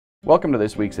Welcome to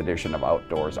this week's edition of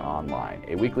Outdoors Online,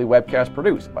 a weekly webcast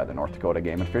produced by the North Dakota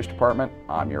Game and Fish Department.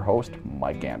 I'm your host,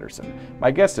 Mike Anderson.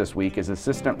 My guest this week is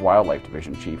Assistant Wildlife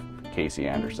Division Chief Casey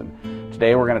Anderson.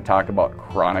 Today we're going to talk about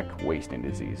chronic wasting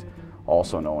disease,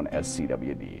 also known as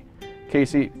CWD.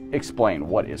 Casey, explain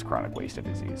what is chronic wasting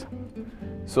disease.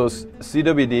 So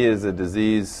CWD is a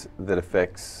disease that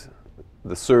affects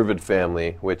the cervid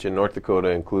family, which in North Dakota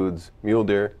includes mule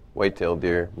deer, white-tailed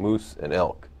deer, moose, and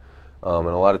elk. And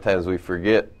a lot of times we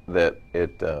forget that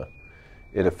it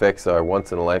affects our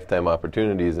once-in-a-lifetime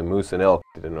opportunities in moose and elk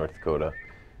in North Dakota.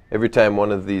 Every time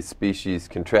one of these species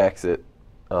contracts it,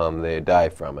 they die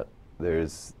from it. There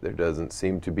doesn't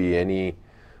seem to be any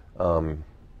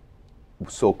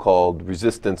so-called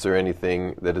resistance or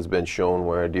anything that has been shown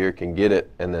where a deer can get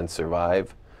it and then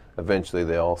survive. Eventually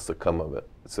they all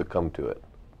succumb to it.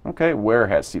 Okay, where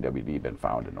has CWD been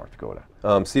found in North Dakota?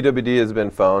 CWD has been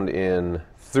found in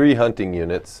 3 hunting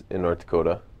units in North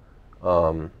Dakota.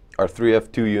 Our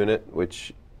 3F2 unit,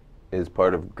 which is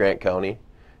part of Grant County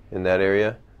in that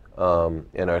area,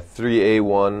 and our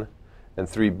 3A1 and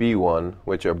 3B1,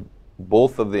 which are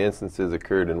both of the instances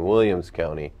occurred in Williams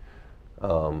County,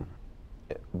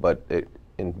 but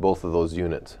in both of those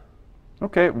units.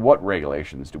 Okay, what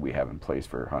regulations do we have in place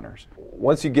for hunters?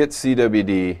 Once you get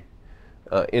CWD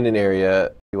in an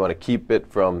area, you want to keep it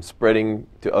from spreading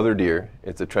to other deer.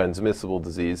 It's a transmissible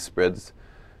disease, spreads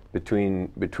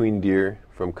between deer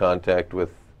from contact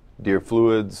with deer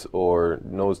fluids or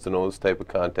nose-to-nose type of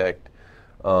contact.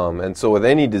 And so with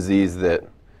any disease that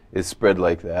is spread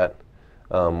like that,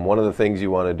 one of the things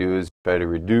you want to do is try to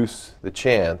reduce the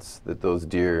chance that those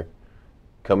deer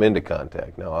come into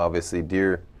contact. Now obviously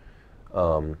deer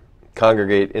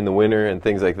congregate in the winter and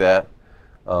things like that.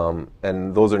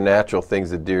 And those are natural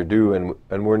things that deer do,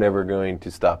 and we're never going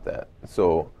to stop that.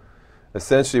 So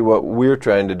essentially what we're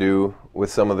trying to do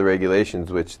with some of the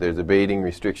regulations, which there's a baiting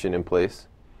restriction in place,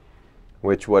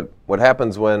 which what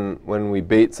happens when we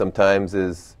bait sometimes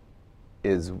is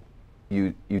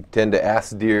you tend to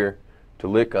ask deer to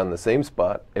lick on the same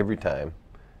spot every time,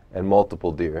 and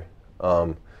multiple deer.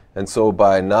 And so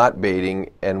by not baiting,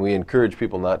 and we encourage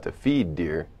people not to feed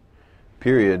deer,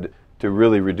 period, to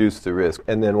really reduce the risk.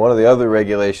 And then one of the other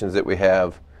regulations that we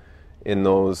have in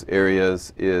those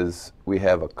areas is we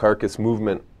have a carcass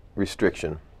movement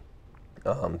restriction.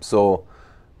 So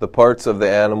the parts of the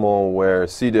animal where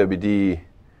CWD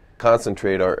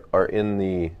concentrate are in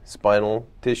the spinal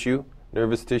tissue,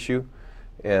 nervous tissue,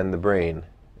 and the brain.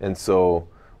 And so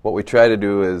what we try to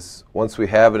do is once we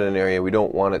have it in an area, we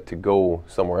don't want it to go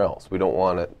somewhere else. We don't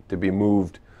want it to be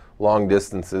moved long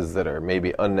distances that are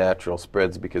maybe unnatural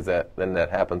spreads, because then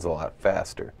that happens a lot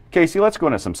faster. Casey, let's go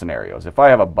into some scenarios. If I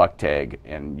have a buck tag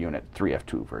in unit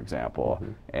 3F2, for example,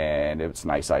 and it's a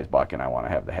nice sized buck and I want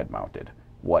to have the head mounted,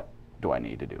 what do I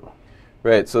need to do?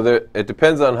 Right, so it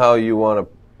depends on how you want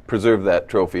to preserve that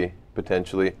trophy,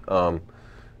 potentially.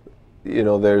 You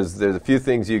know, there's a few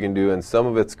things you can do, and some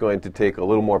of it's going to take a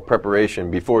little more preparation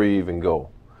before you even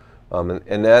go.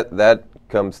 And that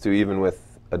comes to even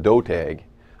with a doe tag.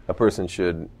 A person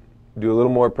should do a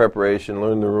little more preparation,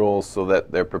 learn the rules so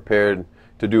that they're prepared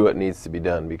to do what needs to be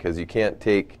done, because you can't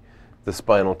take the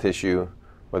spinal tissue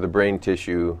or the brain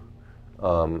tissue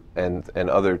and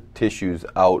other tissues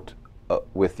out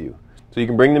with you. So you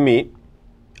can bring the meat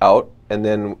out, and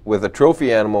then with a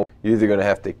trophy animal, you're either going to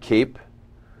have to cape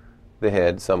the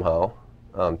head somehow,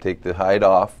 take the hide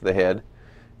off the head,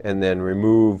 and then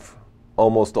remove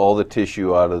almost all the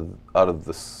tissue out of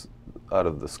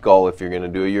the skull. If you're going to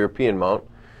do a European mount,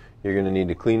 you're going to need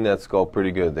to clean that skull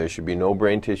pretty good. There should be no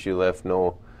brain tissue left,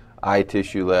 no eye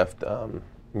tissue left,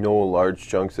 no large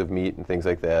chunks of meat and things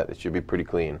like that. It should be pretty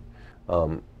clean.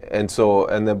 But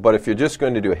if you're just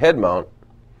going to do a head mount,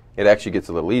 it actually gets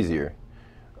a little easier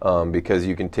because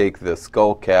you can take the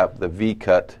skull cap, the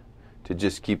V-cut, to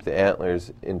just keep the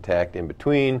antlers intact in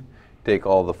between, take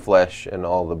all the flesh and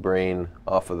all the brain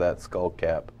off of that skull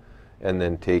cap, and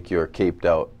then take your caped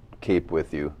out cape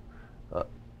with you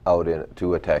out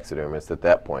to a taxidermist at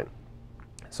that point.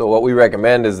 So what we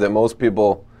recommend is that most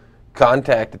people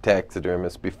contact a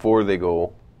taxidermist before they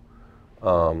go,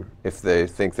 if they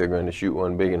think they're going to shoot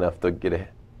one big enough to get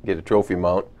a trophy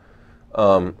mount,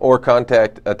 or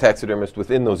contact a taxidermist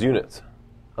within those units.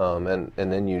 And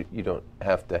then you don't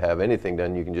have to have anything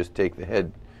done. You can just take the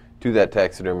head to that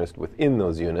taxidermist within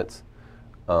those units.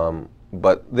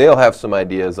 But they'll have some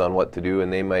ideas on what to do,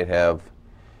 and they might have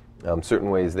certain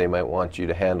ways they might want you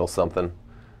to handle something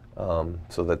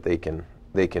so that they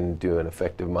can do an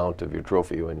effective mount of your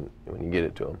trophy when you get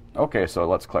it to them. Okay, so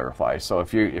let's clarify. So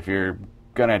if you're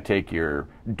gonna take your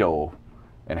doe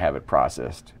and have it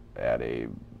processed at a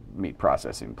meat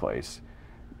processing place,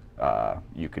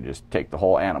 you could just take the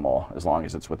whole animal as long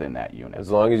as it's within that unit.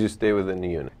 As long as you stay within the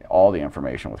unit. All the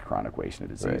information with chronic waste and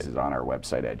disease is on our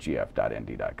website at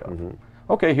gf.nd.gov.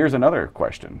 Okay, here's another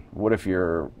question. What if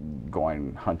you're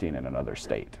going hunting in another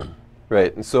state?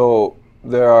 Right, and so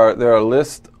there are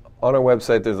lists on our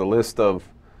website. There's a list of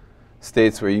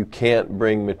states where you can't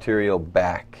bring material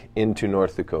back into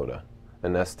North Dakota,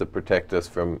 and that's to protect us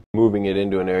from moving it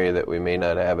into an area that we may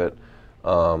not have it,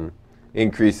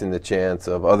 increasing the chance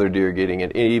of other deer getting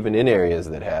it, even in areas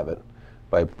that have it,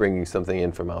 by bringing something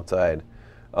in from outside.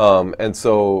 And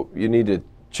so you need to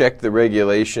check the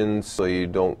regulations so you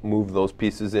don't move those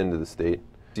pieces into the state.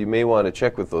 You may want to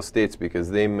check with those states because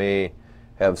they may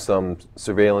have some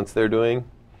surveillance they're doing.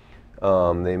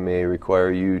 They may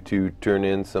require you to turn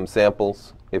in some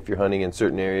samples if you're hunting in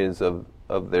certain areas of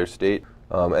their state.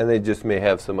 And they just may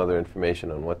have some other information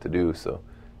on what to do. So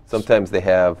sometimes they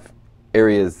have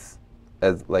areas,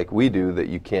 as like we do, that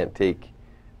you can't take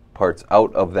parts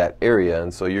out of that area,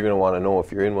 and so you're going to want to know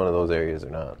if you're in one of those areas or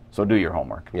not. So do your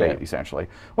homework, yeah, essentially.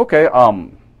 Okay,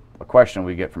 a question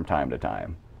we get from time to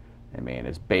time, I mean,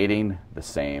 is baiting the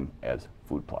same as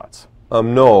food plots?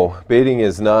 No, baiting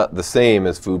is not the same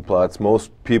as food plots.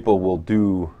 Most people will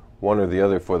do one or the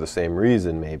other for the same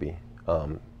reason, maybe,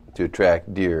 to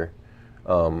attract deer.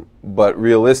 But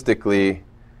realistically,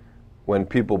 when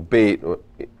people bait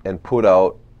and put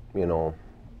out, you know,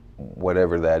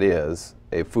 whatever that is,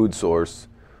 a food source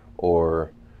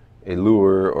or a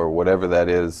lure or whatever that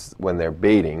is, when they're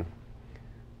baiting,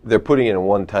 they're putting it in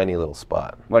one tiny little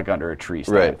spot. Like under a tree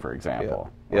stand, right, for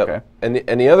example. Yep. Okay.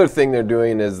 And the other thing they're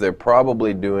doing is they're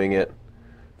probably doing it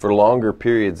for longer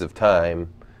periods of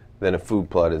time than a food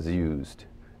plot is used.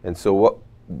 And so what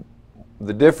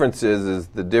the difference is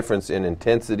the difference in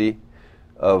intensity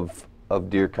of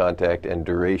deer contact and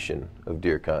duration of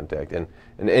deer contact. And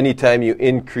any time you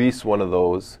increase one of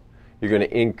those, you're going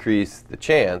to increase the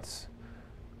chance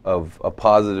of a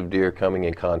positive deer coming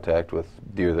in contact with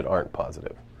deer that aren't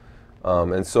positive.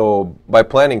 And so by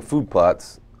planting food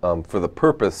plots for the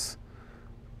purpose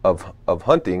of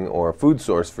hunting or a food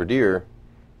source for deer,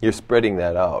 you're spreading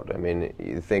that out. I mean,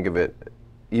 you think of it,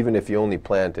 even if you only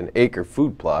plant an acre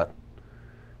food plot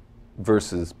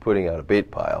versus putting out a bait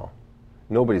pile,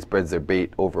 nobody spreads their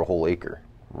bait over a whole acre.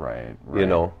 Right. You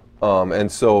know,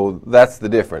 and so that's the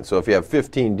difference. So if you have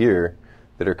 15 deer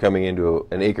that are coming into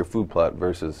an acre food plot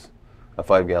versus a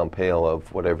 5-gallon pail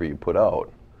of whatever you put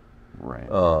out,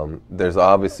 right, there's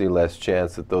obviously less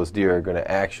chance that those deer are going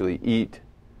to actually eat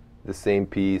the same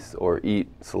piece or eat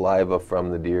saliva from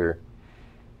the deer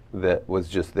that was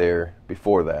just there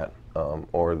before that,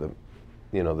 or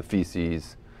the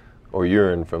feces or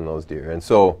urine from those deer. And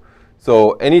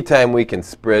so anytime we can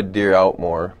spread deer out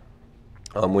more,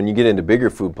 when you get into bigger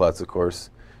food plots, of course,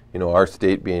 you know, our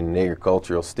state being an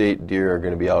agricultural state, deer are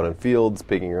going to be out in fields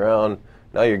picking around.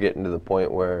 Now you're getting to the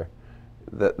point where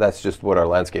that's just what our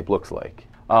landscape looks like.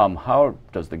 How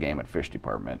does the Game and Fish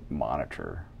Department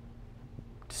monitor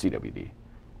CWD?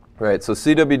 Right, so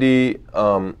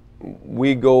CWD,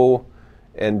 we go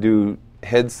and do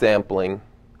head sampling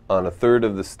on a third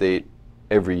of the state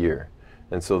every year.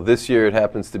 And so this year it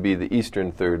happens to be the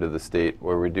eastern third of the state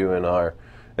where we're doing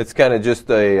it's kind of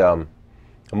just a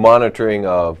monitoring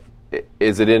of,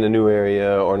 is it in a new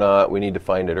area or not? We need to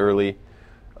find it early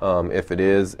if it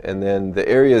is. And then the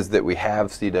areas that we have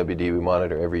CWD, we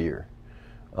monitor every year.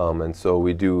 And so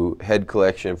we do head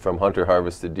collection from hunter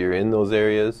harvested deer in those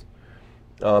areas.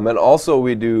 And also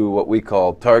we do what we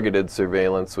call targeted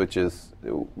surveillance, which is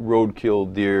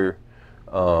roadkill deer,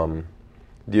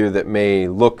 deer that may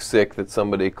look sick that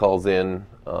somebody calls in.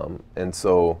 And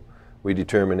so we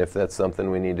determine if that's something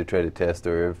we need to try to test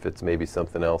or if it's maybe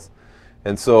something else.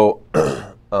 And so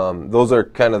those are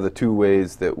kind of the two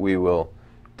ways that we will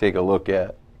take a look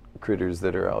at critters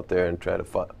that are out there and try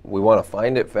to we want to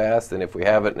find it fast, and if we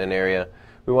have it in an area,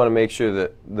 we want to make sure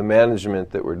that the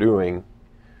management that we're doing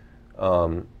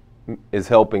is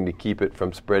helping to keep it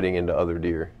from spreading into other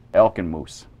deer. Elk and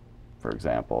moose, for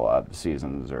example, the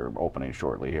seasons are opening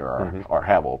shortly here, or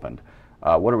have opened.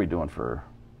 What are we doing for?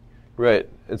 Right,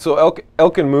 and so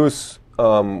elk and moose,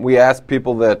 we ask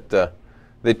people that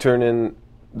they turn in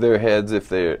their heads if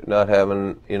they're not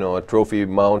having, you know, a trophy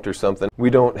mount or something. We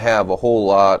don't have a whole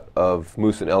lot of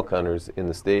moose and elk hunters in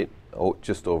the state,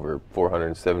 just over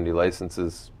 470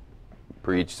 licenses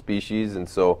per each species, and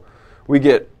so we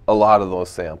get a lot of those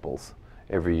samples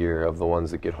every year of the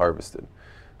ones that get harvested.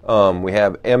 We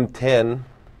have M10,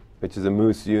 which is a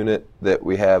moose unit that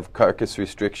we have carcass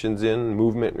restrictions in,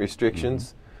 movement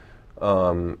restrictions.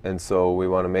 And so we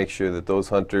want to make sure that those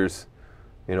hunters,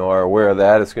 are aware of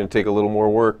that. It's going to take a little more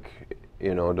work,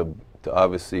 to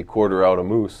obviously quarter out a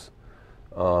moose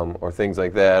or things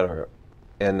like that,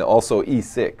 and also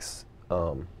E6,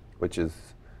 which is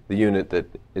the unit that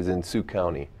is in Sioux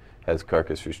County, has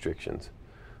carcass restrictions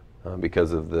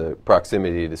because of the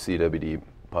proximity to CWD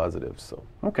positives. So.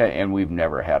 Okay, and we've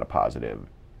never had a positive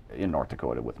in North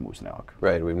Dakota with moose and elk.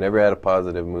 Right, we've never had a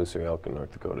positive moose or elk in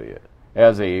North Dakota yet.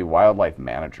 As a wildlife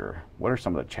manager, what are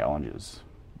some of the challenges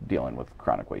dealing with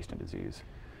chronic wasting disease?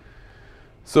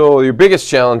 So your biggest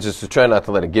challenge is to try not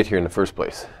to let it get here in the first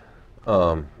place.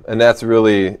 And that's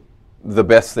really the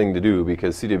best thing to do,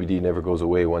 because CWD never goes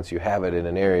away once you have it in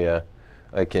an area.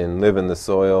 It can live in the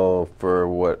soil for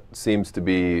what seems to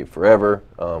be forever.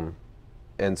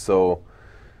 And so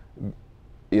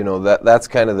that's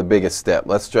kind of the biggest step.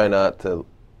 Let's try not to,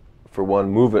 for one,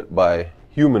 move it by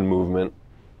human movement.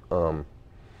 And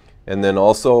then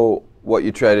also what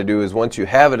you try to do is, once you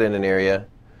have it in an area,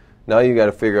 now you got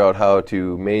to figure out how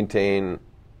to maintain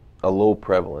a low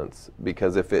prevalence,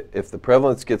 because if the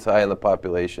prevalence gets high in the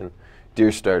population,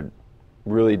 deer start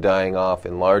really dying off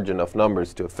in large enough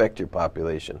numbers to affect your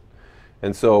population.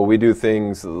 And so we do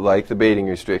things like the baiting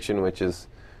restriction, which is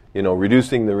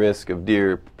reducing the risk of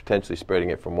deer potentially spreading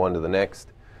it from one to the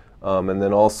next. And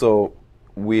then also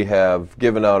we have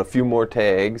given out a few more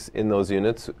tags in those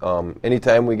units.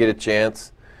 Anytime we get a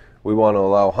chance, we want to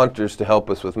allow hunters to help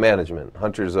us with management.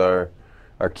 Hunters are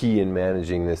key in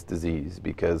managing this disease,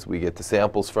 because we get the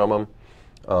samples from them.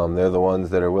 They're the ones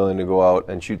that are willing to go out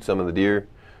and shoot some of the deer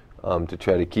to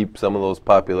try to keep some of those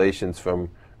populations from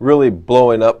really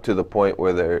blowing up to the point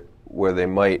where they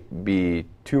might be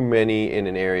too many in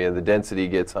an area. The density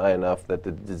gets high enough that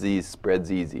the disease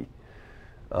spreads easy.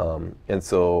 And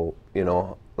so,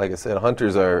 like I said,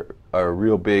 hunters are a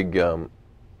real big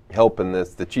help in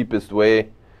this. The cheapest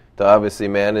way to obviously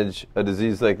manage a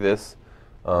disease like this,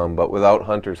 but without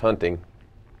hunters hunting,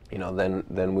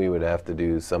 then we would have to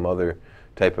do some other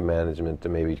type of management to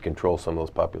maybe control some of those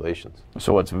populations.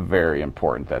 So it's very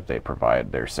important that they provide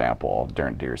their sample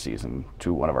during deer season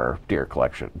to one of our deer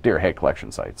head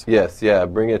collection sites. Yes, yeah,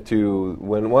 bring it to,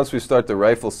 once we start the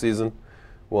rifle season,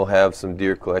 we'll have some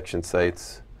deer collection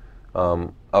sites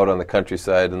out on the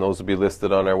countryside, and those will be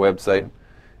listed on our website.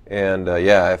 And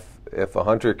if a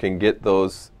hunter can get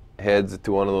those heads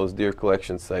to one of those deer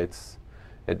collection sites,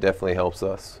 it definitely helps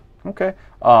us. Okay.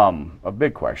 A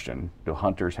big question: do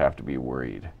hunters have to be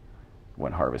worried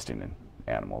when harvesting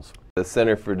animals? The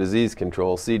Center for Disease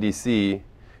Control, CDC,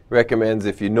 recommends,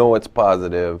 if you know it's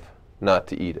positive, not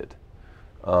to eat it.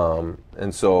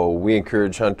 And so we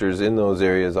encourage hunters in those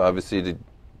areas, obviously,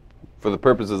 for the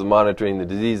purposes of monitoring the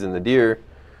disease in the deer,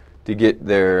 to get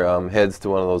their heads to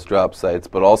one of those drop sites.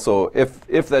 But also,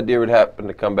 if that deer would happen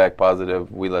to come back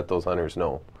positive, we let those hunters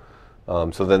know.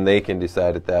 So then they can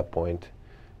decide at that point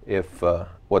if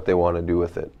what they want to do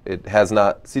with it.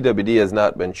 CWD has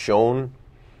not been shown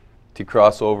to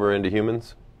cross over into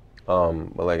humans.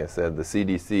 But like I said, the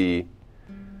CDC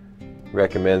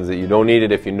recommends that you don't eat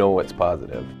it if you know it's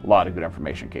positive. A lot of good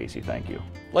information, Casey. Thank you.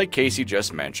 Like Casey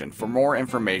just mentioned, for more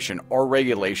information or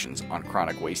regulations on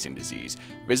chronic wasting disease,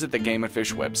 visit the Game and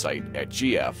Fish website at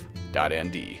gf.nd.gov.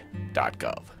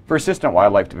 For Assistant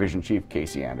Wildlife Division Chief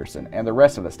Casey Anderson and the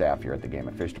rest of the staff here at the Game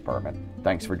and Fish Department,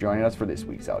 thanks for joining us for this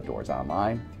week's Outdoors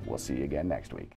Online. We'll see you again next week.